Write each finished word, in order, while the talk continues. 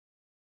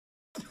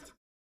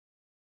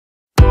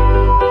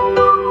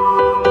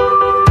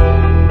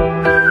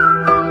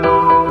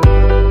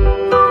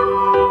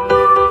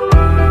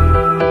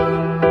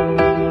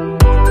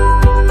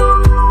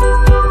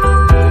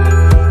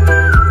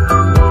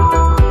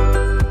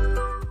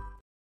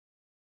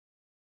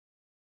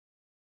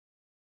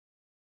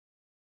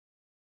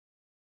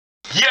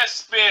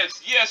Yes, babes.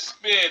 Yes,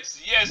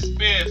 babes. Yes,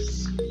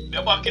 babes.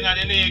 They're back in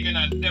the league, you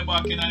know. They're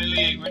back in the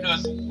league. We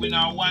just win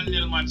a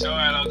 1-0 match a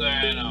while ago,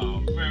 you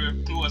know.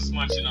 Very close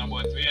match, you know,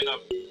 but we end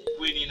up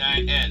winning at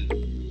the end.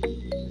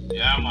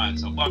 Yeah, man.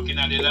 So back in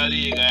the La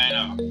Liga, you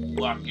know.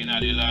 Back in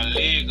the La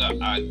Liga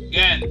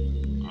again.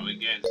 And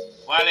against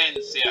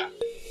Valencia.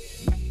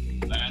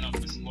 Line up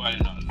the squad,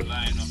 you know.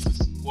 Line up the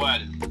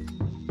squad.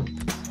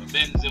 So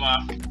Benzema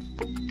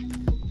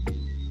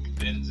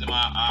and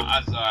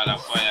Hazard are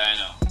fire, you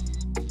know.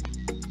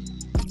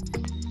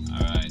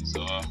 Alright,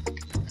 so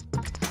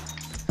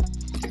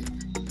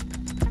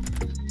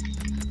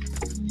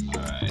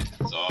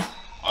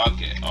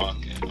okay.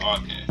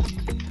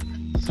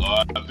 So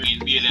I'm bringing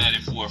Bale in at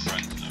the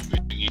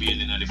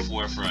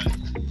forefront.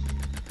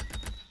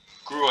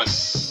 Kroos.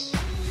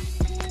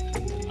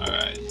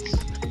 Alright.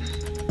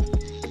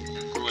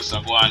 Kroos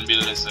are going to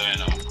build this, you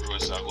know.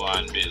 Kroos are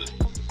going to build.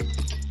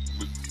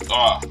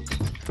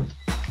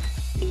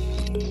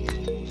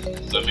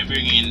 So I'm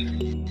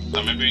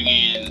bring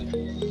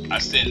in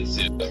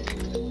Asensio.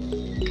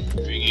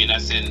 Bring in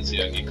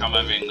Asensio. Give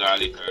Camavinga a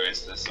little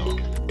rest or so.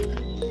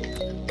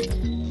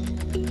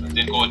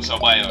 Take out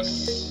Ceballos.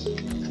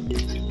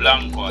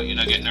 Blanco, you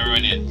don't get no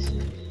run it.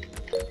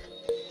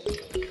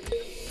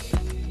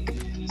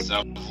 It's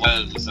a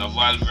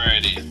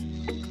Valverde.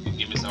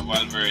 Give me some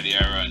Valverde a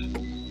run.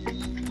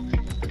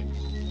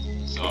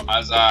 So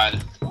Hazard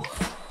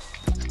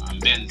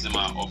and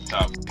Benzema up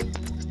top.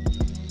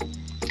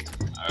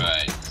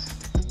 Alright.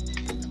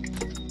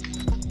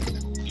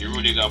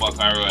 Rudiger back a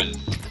run.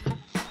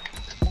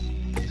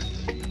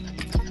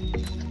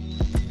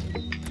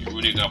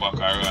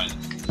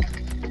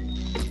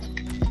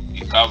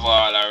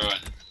 Caval a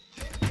run.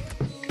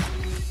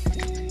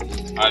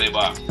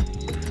 Aliba.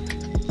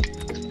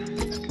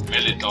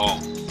 Militao.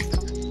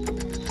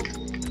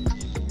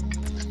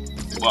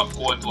 Back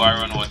court to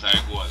run out of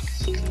goals.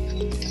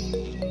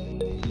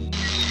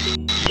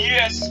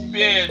 Yes,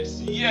 babes.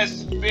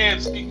 Yes,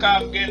 babes. Kick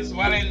off against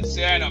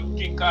Valencia. No.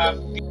 Kick off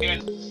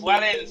against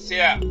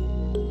Valencia.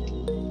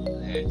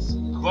 Let's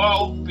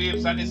go,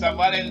 babes. And it's a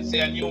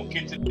Valencia new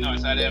kit. No,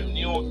 it's a them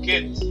new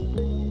kit.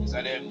 It's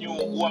a them new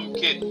home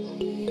kit.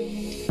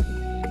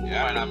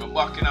 Yeah, man, I'm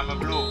back in my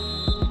blue.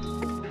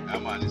 Yeah,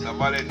 man, it's a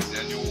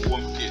Valencia new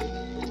home kit.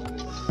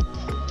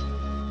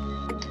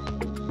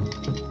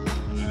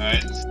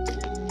 Alright.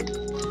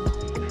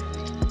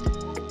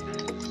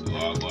 So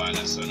I'll go on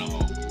this one now.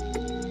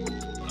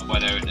 No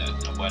bother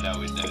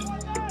with that.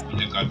 We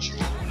take a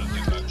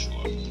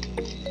control.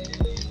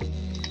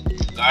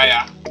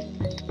 Gaia.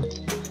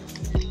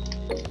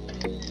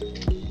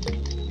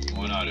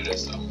 One out of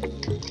this now.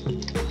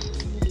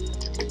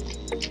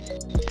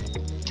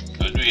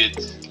 Don't do it.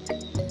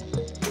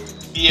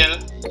 Bale.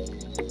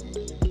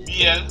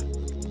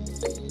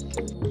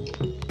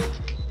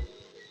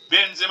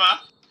 Benzema.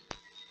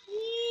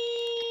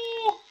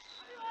 Ooh.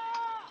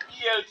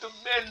 Bale to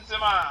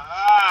Benzema.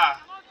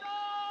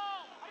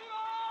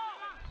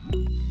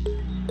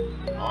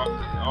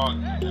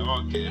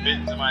 Okay.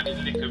 Benzema did a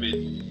little bit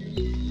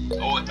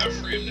out of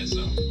frame this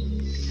up.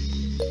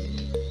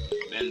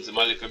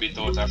 Benzema a little bit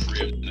out of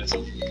frame this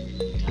up.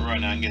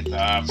 Run and get the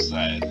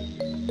offside.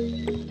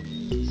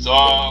 So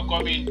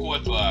come in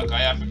court work. I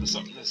have to do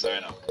something this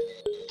right now.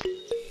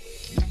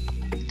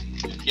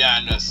 You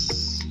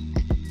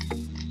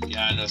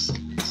can't just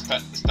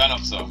stand up,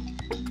 so.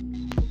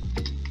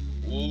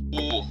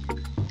 Ooh.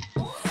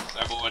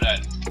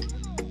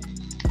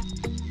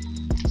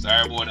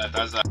 Sorry about that,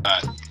 Hazard.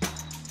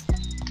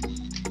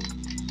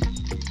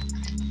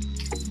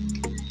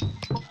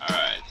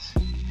 Alright.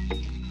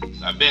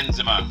 So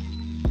Benzema.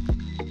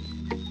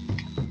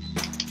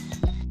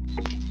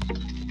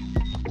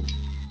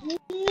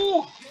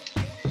 Ooh.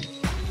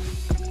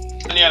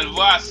 Daniel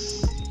Vaz.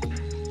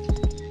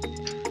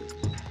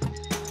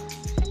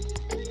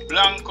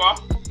 Blanco.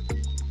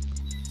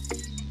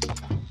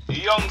 The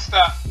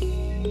youngster.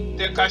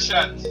 Take a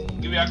shot.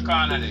 Give you a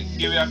corner there.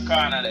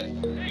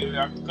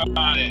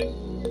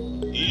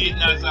 Eat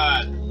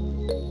Hazard.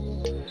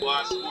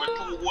 Want to score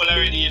 2 goals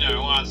already, you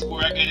know. Want to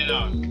score again, you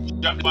know.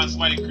 Drop the man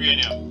somebody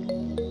cranium.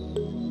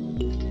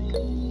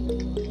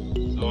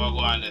 So I'll go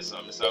on this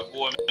one. Mr.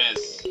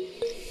 Gomez.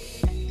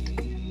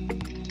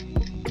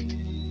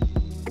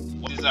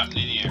 What is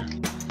happening here?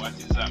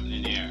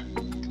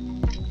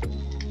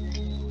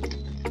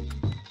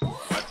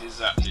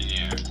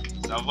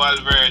 So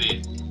Valverde.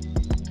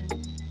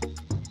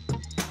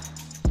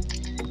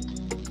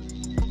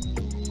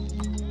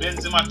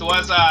 Benzema to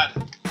Hazard.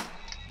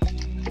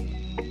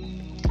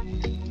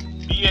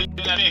 Bale in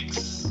the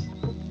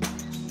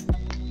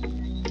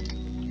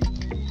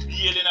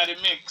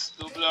mix.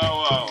 To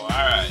blow out.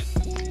 Alright.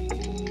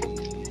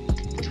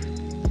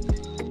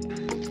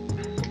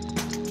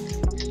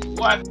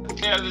 What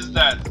the hell is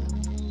that?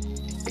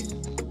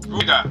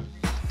 Rudiger.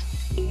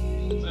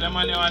 So the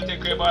man you want to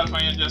take a ball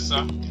from you just so.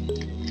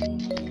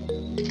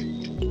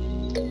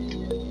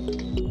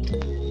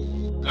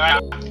 Gaia.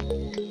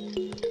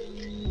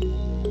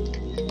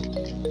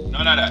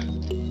 None of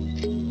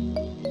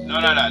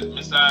that.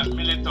 Mr.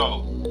 Militao.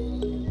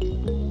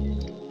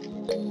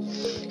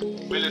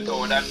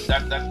 Milito, that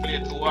play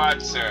too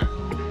hard, sir.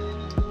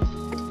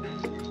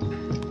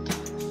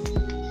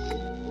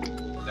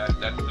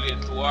 That play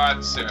too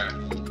hard, sir.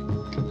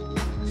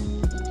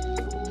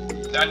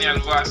 Daniel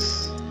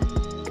Vaz.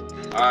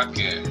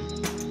 Okay.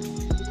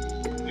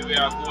 Give me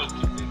a goal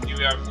kick. Give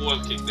me a goal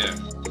kick there.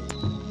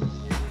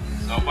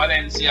 So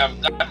Valencia have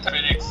got to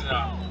be next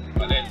now.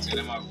 Valencia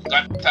them have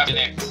got to be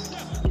next.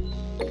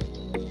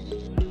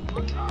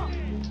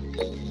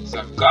 So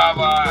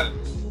Carval.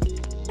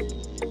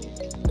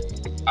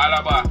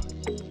 Alaba.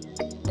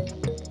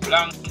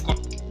 Blanco.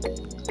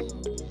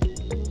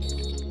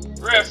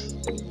 Ref.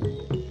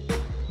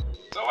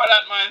 So what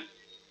that, man?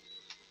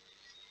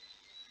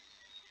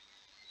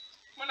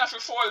 Man have to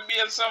fall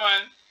Bale, so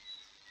man.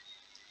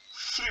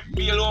 Flip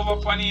Bale over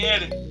upon the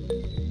head.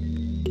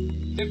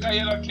 Take a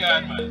yellow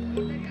card, man.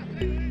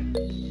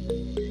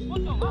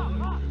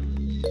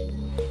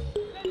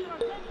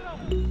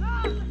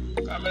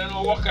 I don't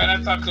know what kind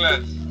of tackle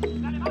that.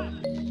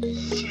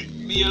 Flip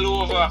Bale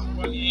over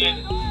upon the head.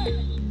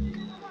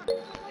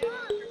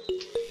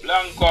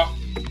 Blanco.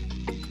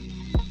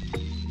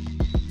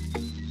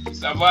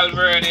 Mr.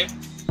 Valverde.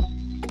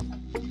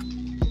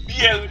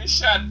 Bale with the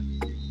shot.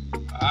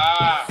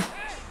 Ah.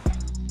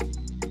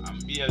 And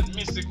Bale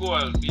miss the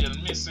goal. Bale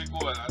miss the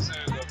goal. I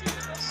say go,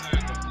 Bale.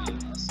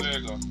 I say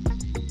go.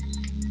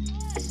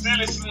 Still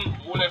listen,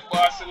 who left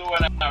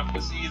Barcelona a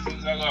few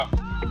seasons ago.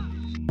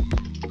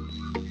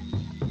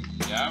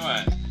 Yeah,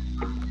 man.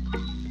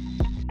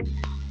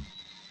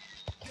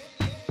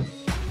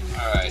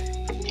 Alright.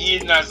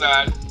 Eden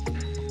Hazard.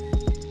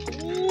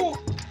 Woo.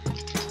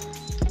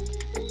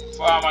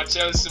 Former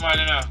Chelsea man,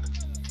 you know.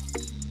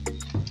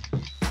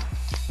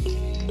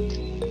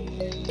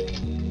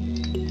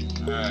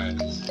 Alright.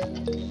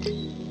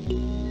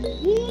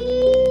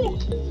 Woo!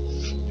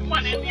 You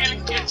man didn't nearly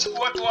catch go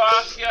to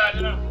half yard,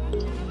 you know.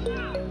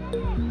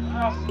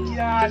 Half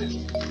yard.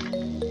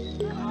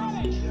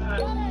 Half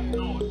yard.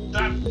 No,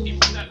 that if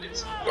that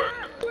didn't work.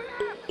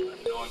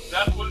 No,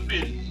 that would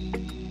be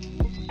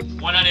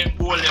one of them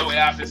goals that we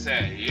have to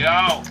say,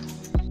 yo.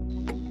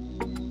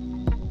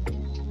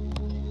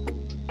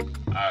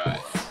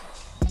 Alright.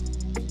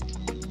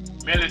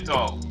 Milito.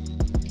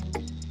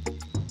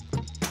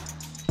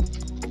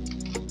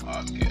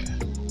 Okay.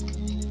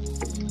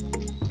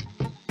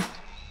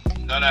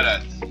 None of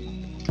that.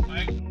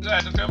 My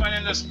God, okay,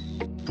 man, just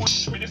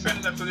push my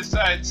defender to the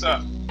side,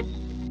 sir.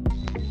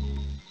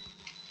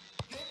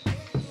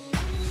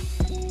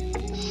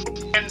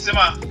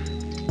 Benzema.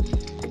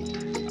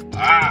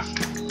 Ah.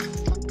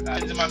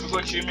 Benzema to go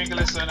through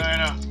Mickelson, you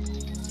know.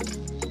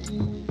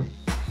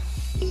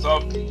 So,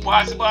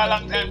 pass the ball a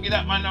long time, give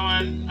that man now,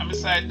 man. I'm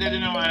beside dead, you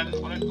know, man.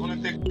 Wanna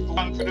take too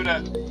long to do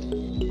that.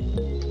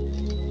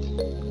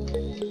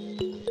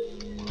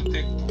 Wanna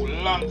take too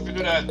long to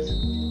do that.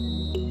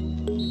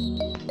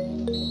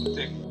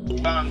 Take too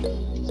long.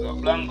 So,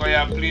 Blanco,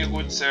 you play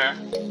good, sir.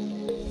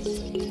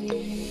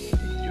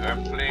 You are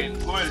playing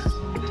good.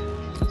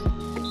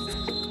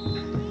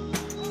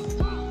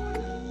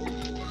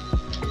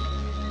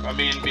 Come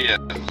in,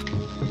 Bale.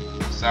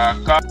 So,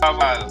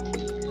 Carval.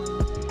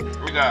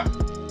 Riga.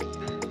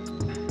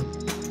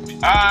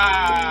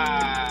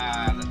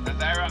 Ah,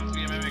 that's a wrong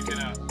play I'm making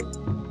now.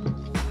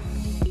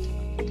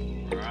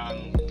 Wrong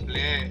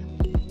play.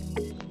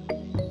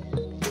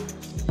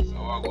 So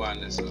I'll go on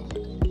this one.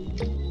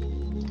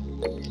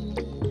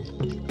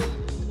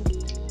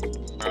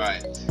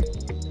 Alright.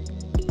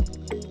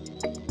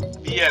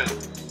 Bale.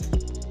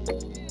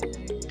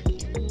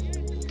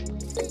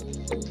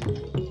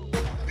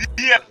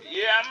 Bale.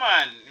 Yeah,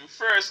 man.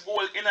 First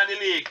goal in the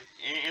league.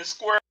 In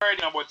score,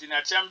 but in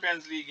a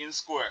Champions League in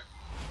score.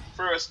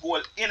 First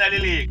goal in the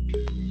league.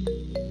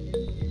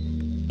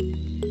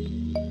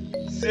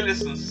 See,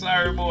 listen,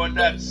 sorry about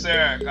that,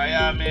 sir. Cause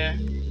I'm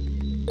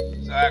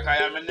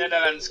a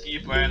Netherlands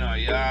keeper, you know.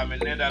 Yeah, I'm a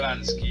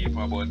Netherlands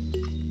keeper, but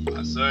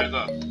I saw you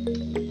go.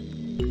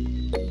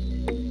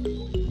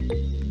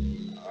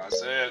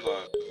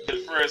 The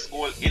first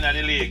goal in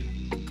the league.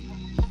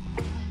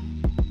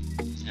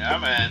 Yeah,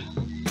 man.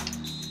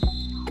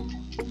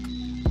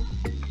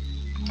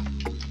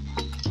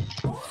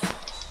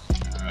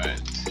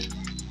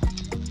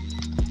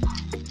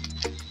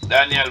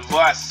 Daniel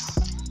Vaz.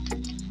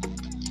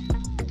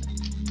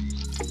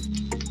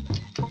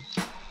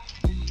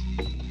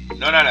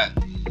 None of that.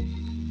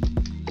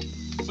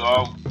 So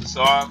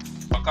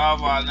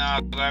Carval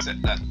now gonna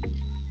set that.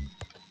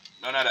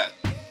 None of that.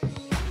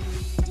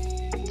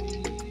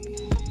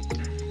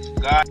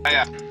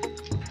 Gaia.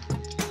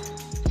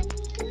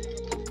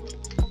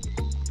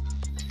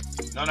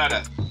 None of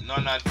that.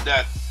 None of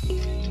that.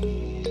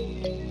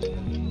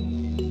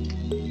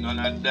 None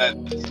of that.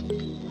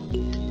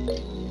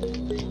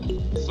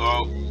 So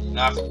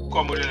now I have to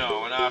come good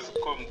now. Now I have to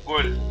come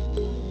good.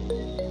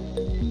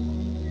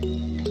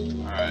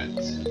 Alright.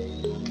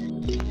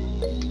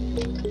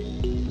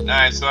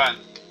 Nice one.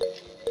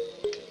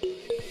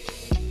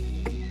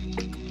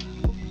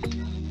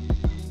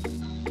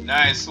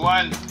 Nice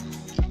one.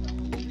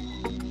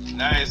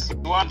 Nice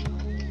one.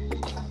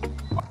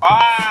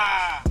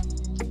 Ah!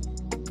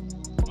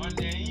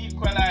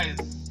 equalize.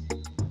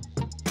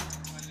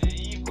 When they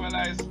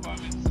equalize for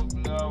me to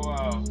blow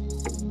out.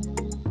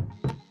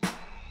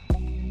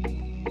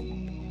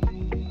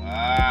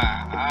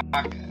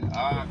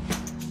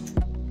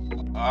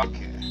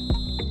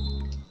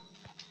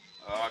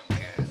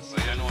 Okay. So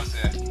you know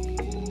say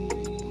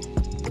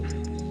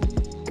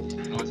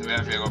we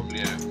have to go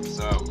play.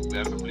 So we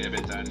have to play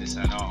better than this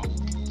now.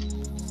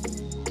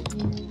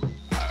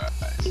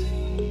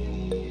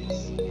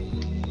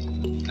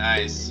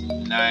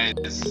 Alright.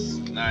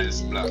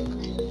 Nice block.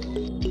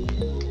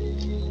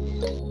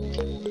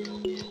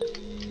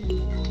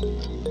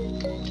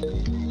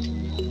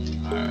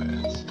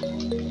 Alright.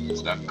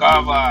 It's the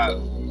cover.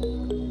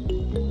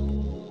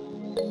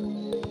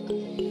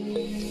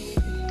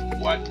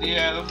 What the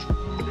hell?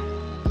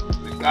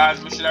 Because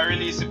we should have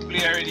released the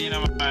play already, you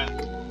know, man.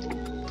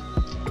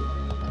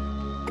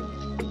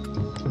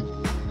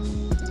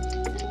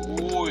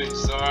 Ooh,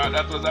 so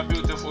that was a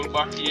beautiful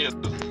back heel.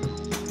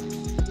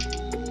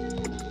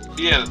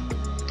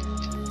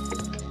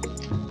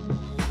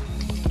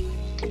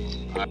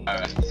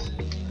 Alright.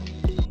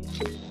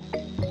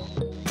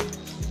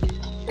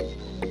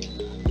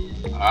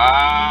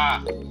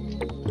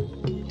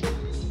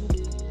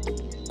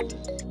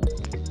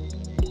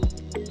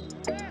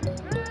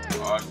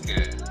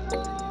 Okay.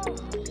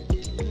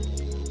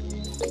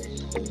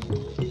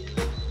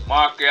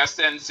 Mark your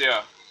sense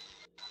here.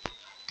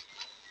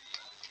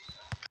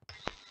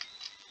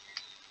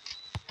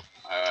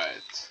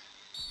 Alright.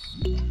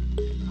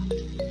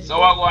 So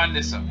what go on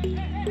this up?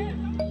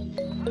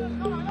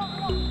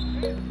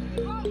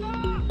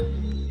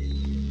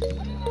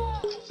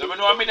 So we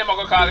know I'm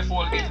gonna call the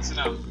 4 gates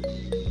now.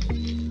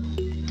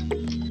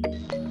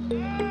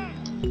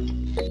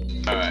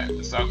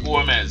 Alright, so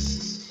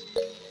Gomez.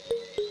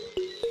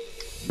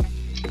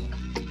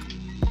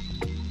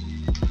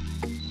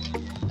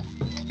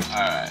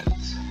 Alright.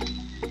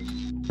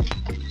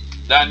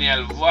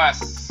 Daniel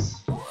Voss.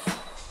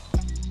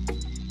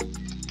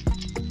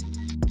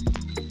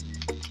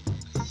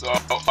 So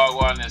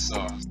one is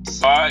so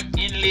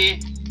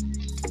Inley.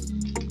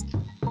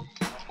 Don't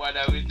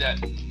bother with that.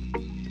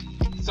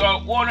 So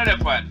one of the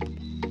part.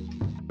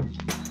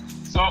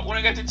 So when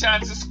you get a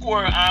chance to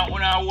score and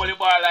when I hold the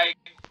ball like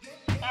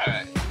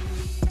alright.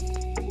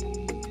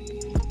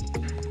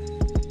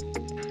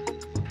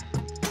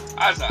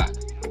 Hazard.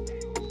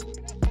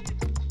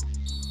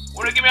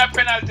 Wanna give me a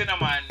penalty no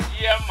man?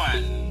 Yeah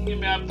man. Give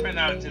me a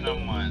penalty no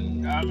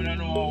man. I don't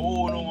know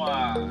who no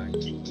one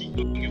kick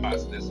don't give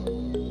us this. I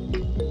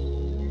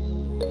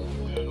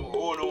don't know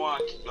who no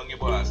one kick don't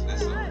give us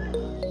this.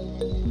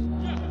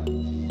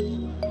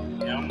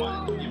 Yeah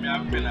man. Give me a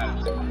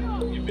penalty.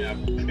 Give me a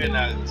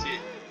penalty.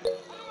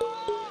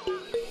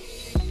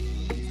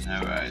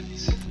 Alright.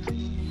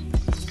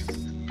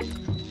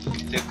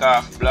 Take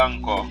off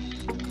Blanco.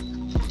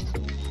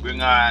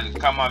 Bring on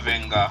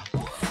Kamavinga.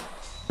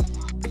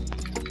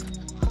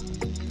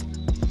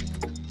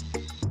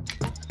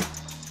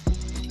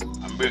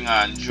 And bring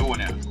on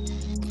Junior.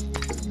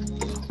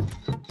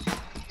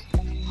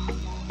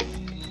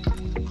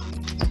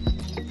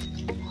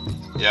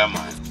 Yeah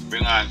man.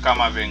 Bring on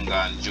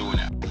Kamavinga and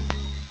Junior.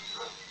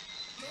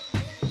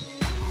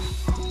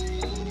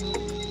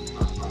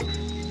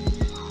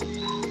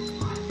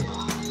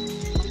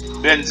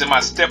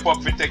 Benzema step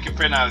up to take a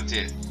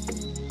penalty.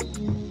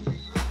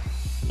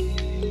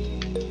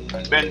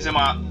 And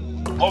Benzema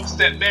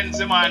upstep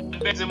Benzema and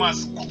Benzema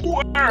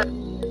score.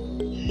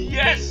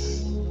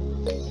 Yes.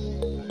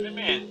 What do you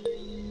mean?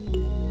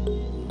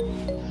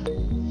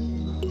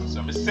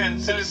 So I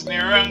send Silas in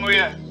the wrong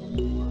way.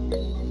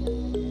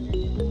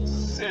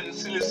 Send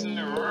Silas in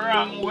the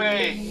wrong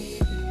way.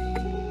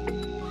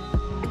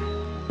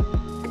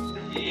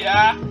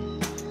 Yeah.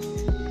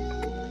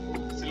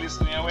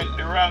 I went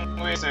the wrong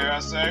way, so I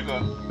go.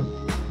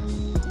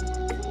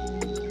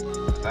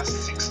 That's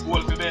 6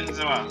 goals for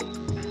Benzema.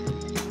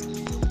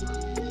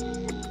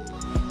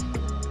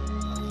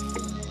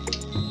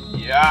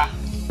 Yeah.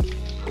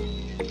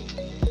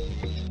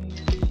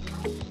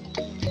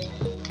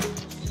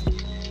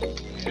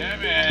 Yeah,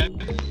 man.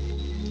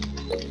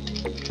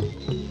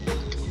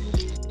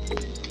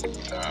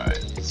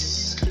 Alright.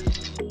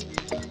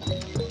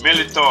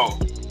 Militao.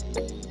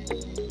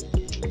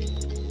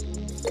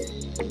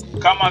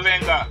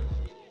 Kamavinga.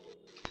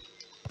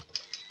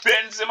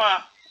 Benzema.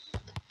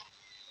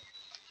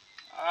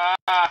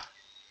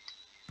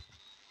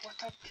 What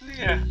a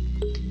player.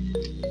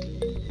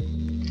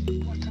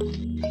 What a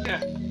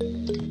player.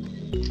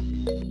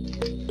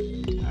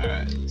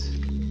 Alright.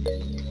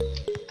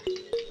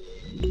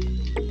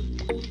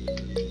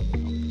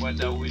 What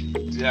are with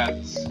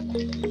that?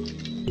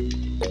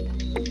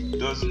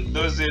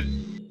 Does it?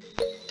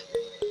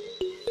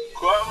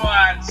 Come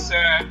on,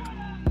 sir.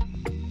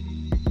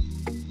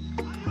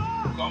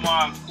 Come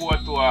on,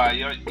 Courtois,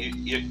 you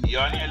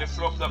nearly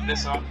flopped up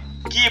this one.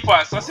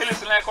 Keeper, so see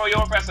listen like how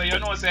your pressure, you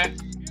know say.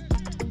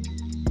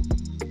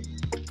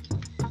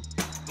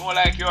 No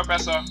like your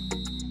pressure.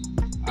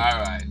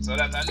 Alright, so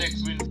that's our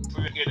next win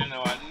for getting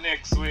our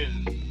next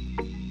win.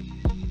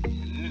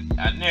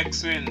 And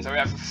next win. So we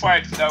have to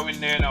fight for that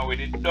win there now with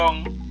it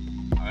down.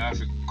 And we have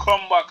to come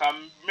back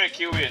and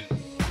make it win.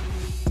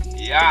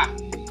 Yeah.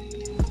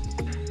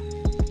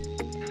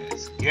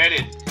 Let's get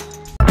it.